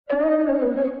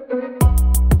What's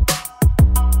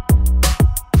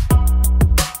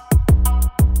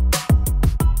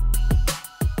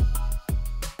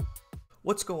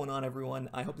going on,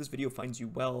 everyone? I hope this video finds you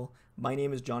well. My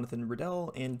name is Jonathan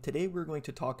Riddell, and today we're going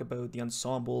to talk about the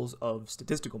ensembles of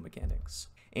statistical mechanics,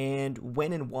 and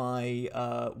when and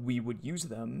why we would use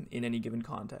them in any given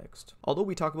context. Although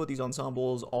we talk about these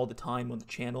ensembles all the time on the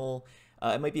channel,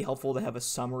 it might be helpful to have a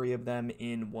summary of them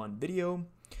in one video.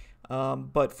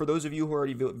 But for those of you who are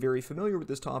already very familiar with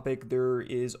this topic, there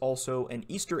is also an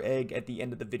Easter egg at the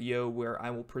end of the video where I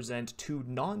will present two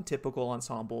non-typical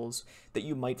ensembles that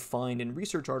you might find in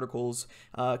research articles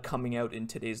coming out in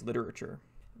today's literature.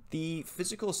 The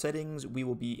physical settings we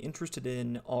will be interested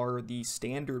in are the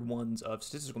standard ones of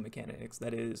statistical mechanics,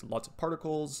 that is, lots of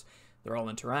particles, they're all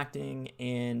interacting,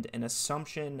 and an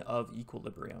assumption of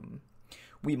equilibrium.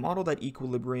 We model that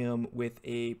equilibrium with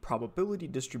a probability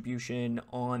distribution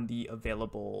on the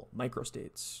available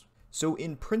microstates. So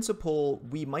in principle,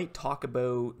 we might talk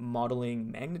about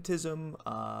modeling magnetism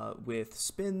with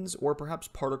spins, or perhaps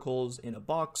particles in a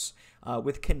box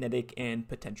with kinetic and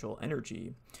potential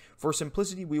energy. For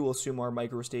simplicity, we will assume our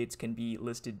microstates can be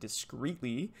listed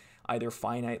discretely, either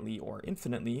finitely or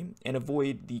infinitely, and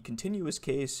avoid the continuous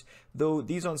case, though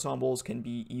these ensembles can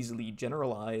be easily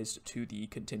generalized to the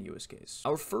continuous case.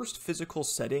 Our first physical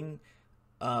setting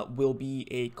will be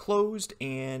a closed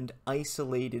and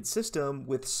isolated system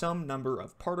with some number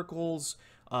of particles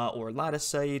or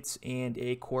lattices and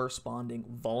a corresponding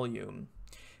volume.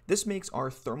 This makes our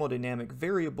thermodynamic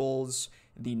variables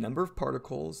the number of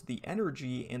particles, the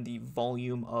energy, and the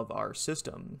volume of our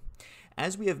system.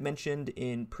 As we have mentioned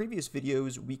in previous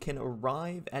videos, we can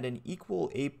arrive at an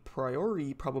equal a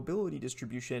priori probability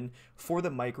distribution for the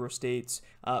microstates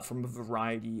from a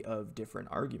variety of different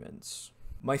arguments.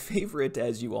 My favorite,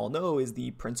 as you all know, is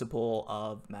the principle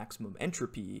of maximum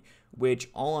entropy, which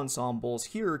all ensembles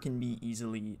here can be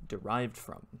easily derived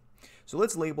from. So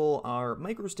let's label our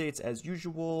microstates as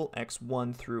usual,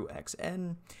 x1 through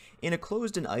xn. In a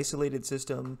closed and isolated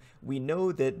system, we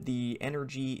know that the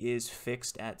energy is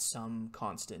fixed at some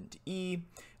constant E.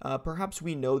 Perhaps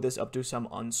we know this up to some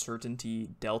uncertainty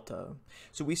delta.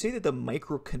 So we say that the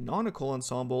microcanonical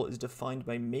ensemble is defined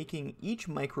by making each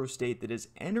microstate that is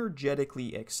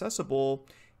energetically accessible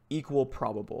equal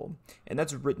probable, and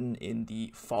that's written in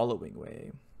the following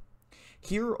way.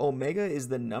 Here, omega is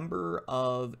the number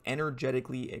of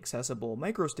energetically accessible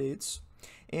microstates,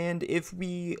 and if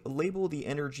we label the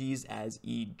energies as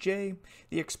Ej,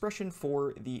 the expression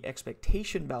for the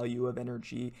expectation value of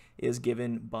energy is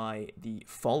given by the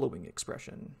following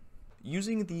expression.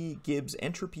 Using the Gibbs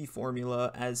entropy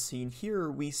formula as seen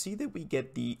here, we see that we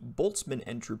get the Boltzmann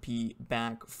entropy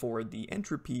back for the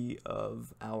entropy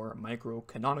of our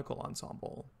microcanonical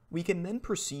ensemble. We can then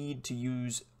proceed to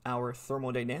use our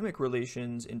thermodynamic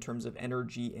relations in terms of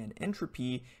energy and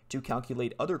entropy to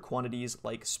calculate other quantities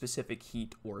like specific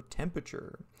heat or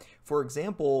temperature. For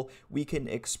example, we can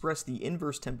express the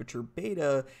inverse temperature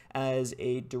beta as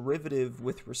a derivative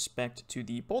with respect to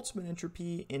the Boltzmann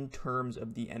entropy in terms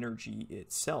of the energy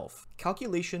itself.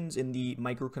 Calculations in the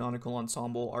microcanonical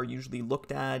ensemble are usually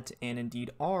looked at, and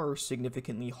indeed are,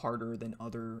 significantly harder than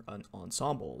other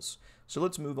ensembles. So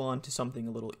let's move on to something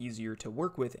a little easier to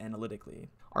work with analytically.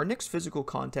 Our next physical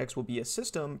context will be a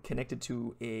system connected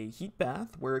to a heat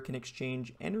bath where it can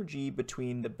exchange energy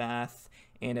between the bath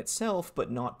and itself,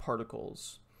 but not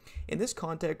particles. In this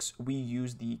context, we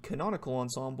use the canonical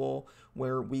ensemble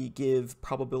where we give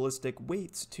probabilistic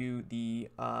weights to the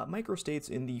microstates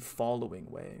in the following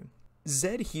way.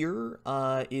 Z here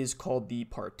is called the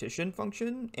partition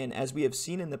function, and as we have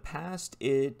seen in the past,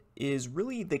 it is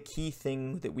really the key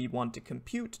thing that we want to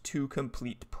compute to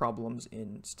complete problems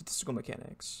in statistical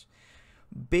mechanics.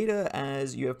 Beta,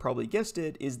 as you have probably guessed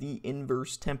it, is the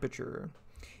inverse temperature.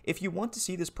 If you want to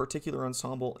see this particular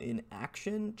ensemble in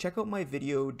action, check out my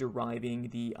video deriving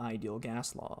the ideal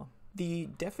gas law. The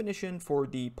definition for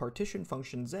the partition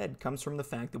function z comes from the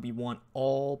fact that we want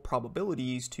all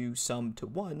probabilities to sum to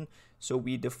 1, so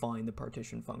we define the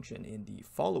partition function in the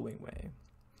following way.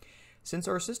 Since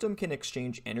our system can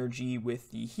exchange energy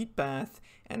with the heat bath,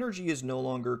 energy is no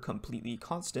longer completely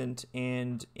constant,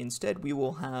 and instead we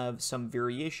will have some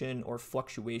variation or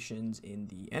fluctuations in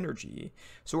the energy.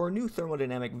 So our new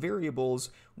thermodynamic variables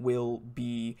will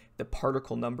be the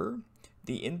particle number,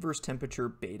 the inverse temperature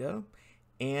beta,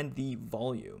 and the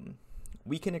volume.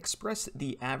 We can express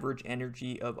the average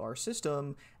energy of our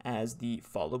system as the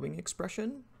following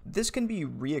expression. This can be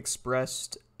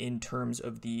re-expressed in terms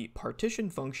of the partition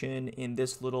function in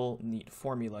this little neat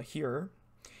formula here.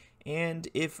 And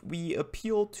if we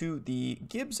appeal to the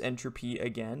Gibbs entropy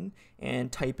again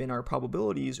and type in our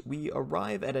probabilities, we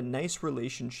arrive at a nice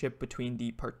relationship between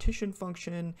the partition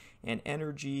function and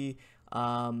energy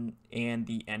and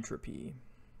the entropy.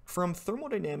 From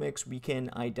thermodynamics, we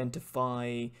can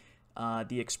identify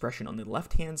the expression on the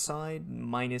left-hand side,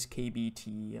 minus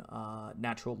kBt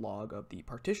natural log of the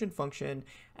partition function,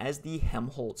 as the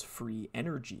Helmholtz free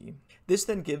energy. This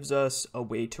then gives us a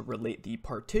way to relate the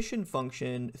partition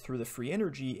function through the free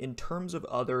energy in terms of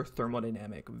other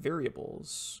thermodynamic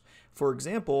variables. For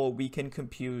example, we can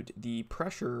compute the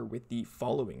pressure with the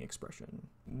following expression.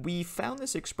 We found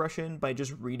this expression by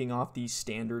just reading off the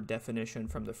standard definition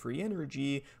from the free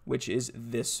energy, which is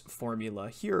this formula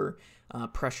here.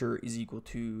 Pressure is equal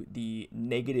to the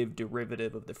negative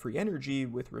derivative of the free energy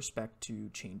with respect to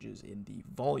changes in the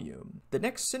volume. The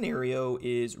next scenario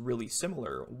is really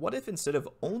similar. What if instead of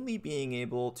only being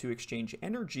able to exchange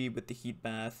energy with the heat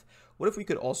bath, what if we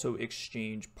could also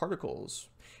exchange particles?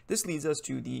 This leads us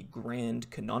to the grand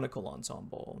canonical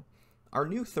ensemble. Our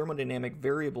new thermodynamic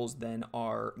variables then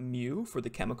are mu for the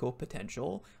chemical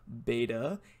potential,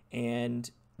 beta, and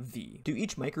V. To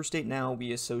each microstate now,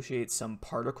 we associate some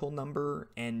particle number,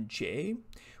 Nj.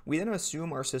 We then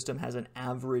assume our system has an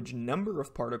average number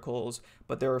of particles,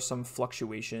 but there are some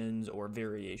fluctuations or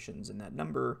variations in that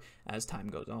number as time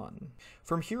goes on.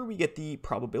 From here, we get the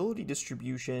probability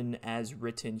distribution as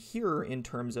written here in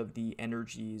terms of the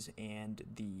energies and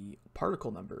the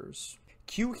particle numbers.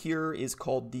 Q here is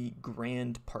called the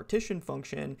grand partition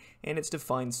function, and it's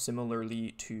defined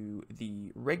similarly to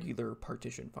the regular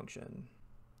partition function.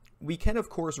 We can, of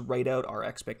course, write out our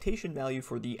expectation value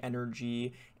for the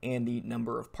energy and the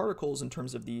number of particles in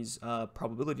terms of these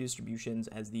probability distributions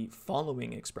as the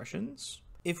following expressions.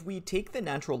 If we take the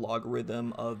natural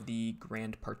logarithm of the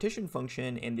grand partition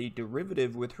function and the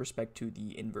derivative with respect to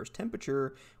the inverse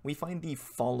temperature, we find the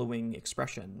following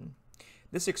expression.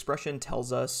 This expression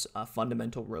tells us a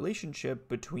fundamental relationship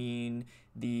between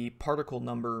the particle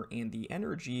number and the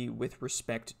energy with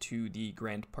respect to the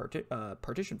grand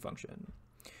partition function.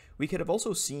 We could have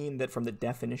also seen that from the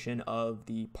definition of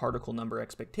the particle number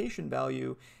expectation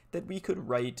value that we could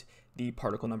write the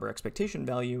particle number expectation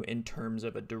value in terms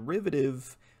of a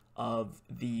derivative of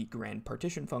the grand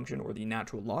partition function, or the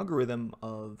natural logarithm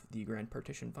of the grand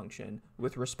partition function,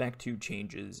 with respect to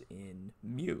changes in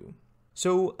mu.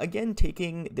 So again,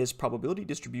 taking this probability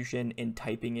distribution and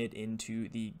typing it into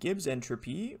the Gibbs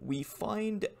entropy, we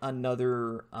find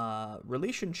another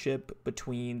relationship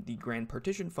between the grand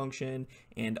partition function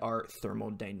and our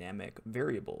thermodynamic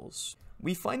variables.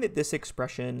 We find that this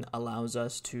expression allows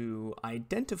us to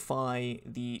identify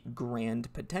the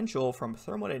grand potential from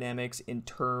thermodynamics in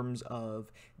terms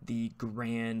of the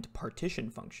grand partition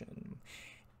function.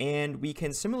 And we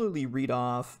can similarly read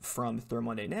off from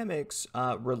thermodynamics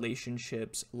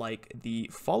relationships like the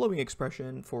following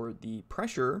expression for the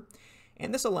pressure,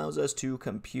 and this allows us to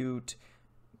compute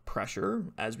pressure,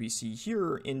 as we see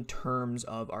here, in terms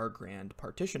of our grand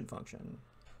partition function.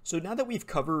 So now that we've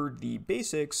covered the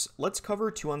basics, let's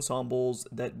cover two ensembles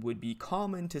that would be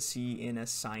common to see in a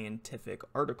scientific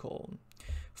article.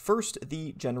 First,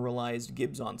 the generalized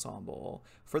Gibbs ensemble.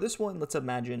 For this one, let's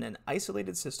imagine an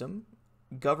isolated system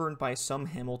governed by some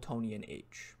Hamiltonian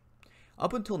H.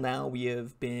 Up until now, we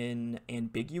have been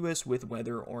ambiguous with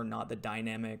whether or not the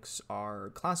dynamics are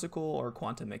classical or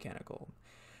quantum mechanical.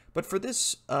 But for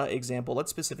this example, let's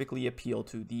specifically appeal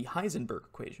to the Heisenberg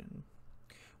equation,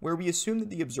 where we assume that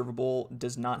the observable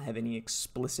does not have any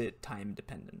explicit time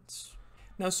dependence.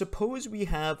 Now suppose we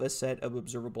have a set of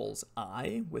observables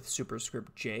I with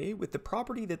superscript j with the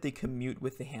property that they commute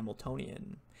with the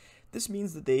Hamiltonian. This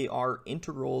means that they are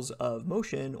integrals of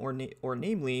motion, or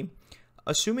namely,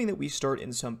 assuming that we start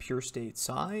in some pure state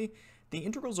psi, the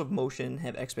integrals of motion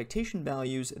have expectation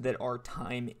values that are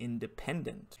time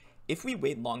independent. If we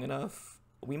wait long enough,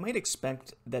 we might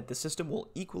expect that the system will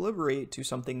equilibrate to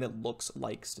something that looks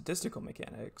like statistical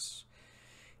mechanics.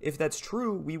 If that's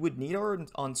true, we would need our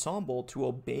ensemble to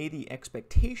obey the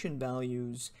expectation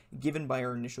values given by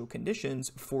our initial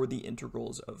conditions for the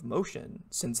integrals of motion,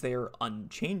 since they are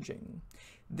unchanging.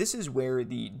 This is where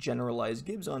the generalized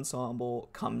Gibbs ensemble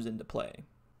comes into play.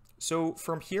 So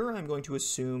from here, I'm going to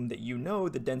assume that you know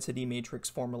the density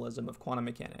matrix formalism of quantum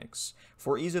mechanics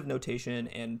for ease of notation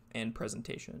and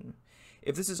presentation.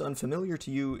 If this is unfamiliar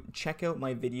to you, check out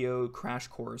my video crash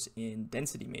course in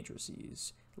density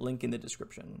matrices, link in the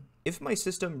description. If my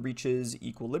system reaches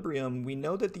equilibrium, we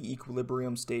know that the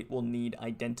equilibrium state will need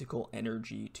identical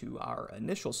energy to our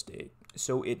initial state,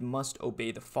 so it must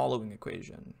obey the following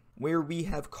equation, where we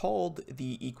have called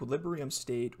the equilibrium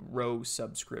state rho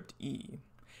subscript e.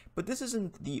 But this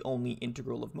isn't the only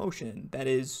integral of motion. That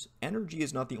is, energy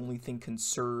is not the only thing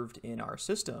conserved in our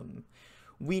system.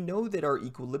 We know that our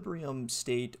equilibrium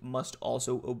state must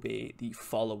also obey the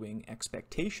following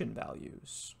expectation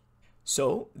values.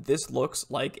 So this looks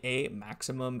like a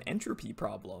maximum entropy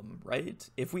problem, right?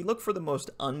 If we look for the most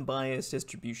unbiased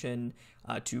distribution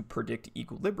to predict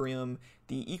equilibrium,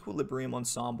 the equilibrium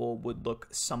ensemble would look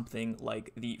something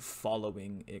like the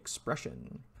following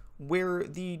expression, where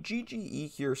the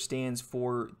GGE here stands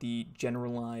for the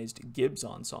Generalized Gibbs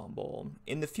ensemble.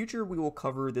 In the future, we will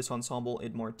cover this ensemble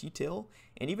in more detail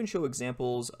and even show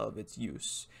examples of its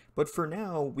use. But for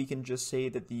now, we can just say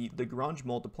that the Lagrange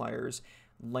multipliers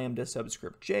lambda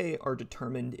subscript j are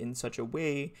determined in such a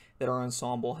way that our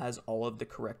ensemble has all of the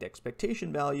correct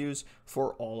expectation values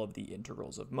for all of the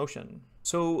integrals of motion.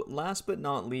 So last but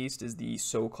not least is the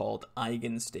so-called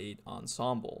eigenstate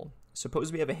ensemble.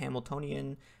 Suppose we have a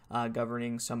Hamiltonian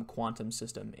governing some quantum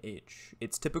system H.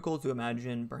 It's typical to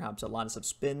imagine perhaps a lattice of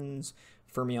spins,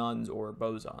 fermions, or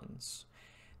bosons.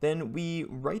 Then we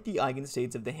write the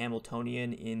eigenstates of the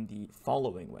Hamiltonian in the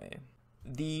following way.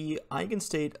 The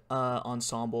eigenstate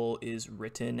ensemble is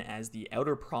written as the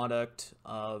outer product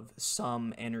of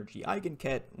some energy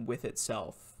eigenket with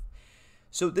itself.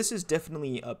 So this is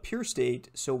definitely a pure state,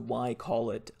 so why call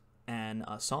it an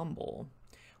ensemble?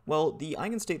 Well, the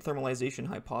eigenstate thermalization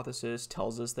hypothesis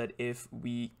tells us that if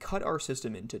we cut our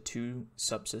system into two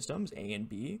subsystems, A and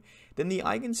B, then the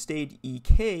eigenstate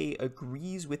Ek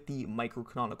agrees with the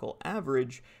microcanonical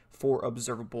average for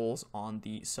observables on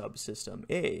the subsystem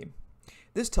A.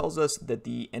 This tells us that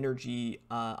the energy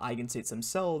eigenstates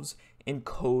themselves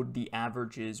encode the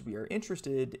averages we are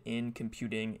interested in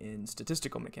computing in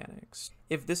statistical mechanics.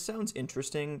 If this sounds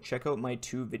interesting, check out my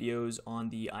 2 videos on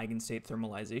the eigenstate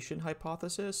thermalization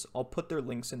hypothesis. I'll put their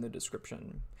links in the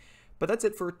description. But that's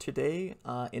it for today.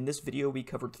 In this video, we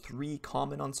covered 3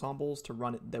 common ensembles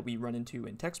that we run into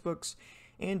in textbooks,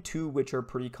 and 2 which are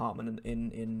pretty common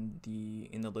in the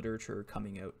literature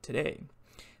coming out today.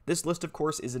 This list, of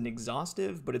course, isn't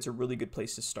exhaustive, but it's a really good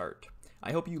place to start.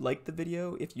 I hope you liked the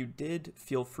video. If you did,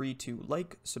 feel free to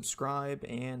like, subscribe,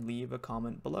 and leave a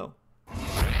comment below.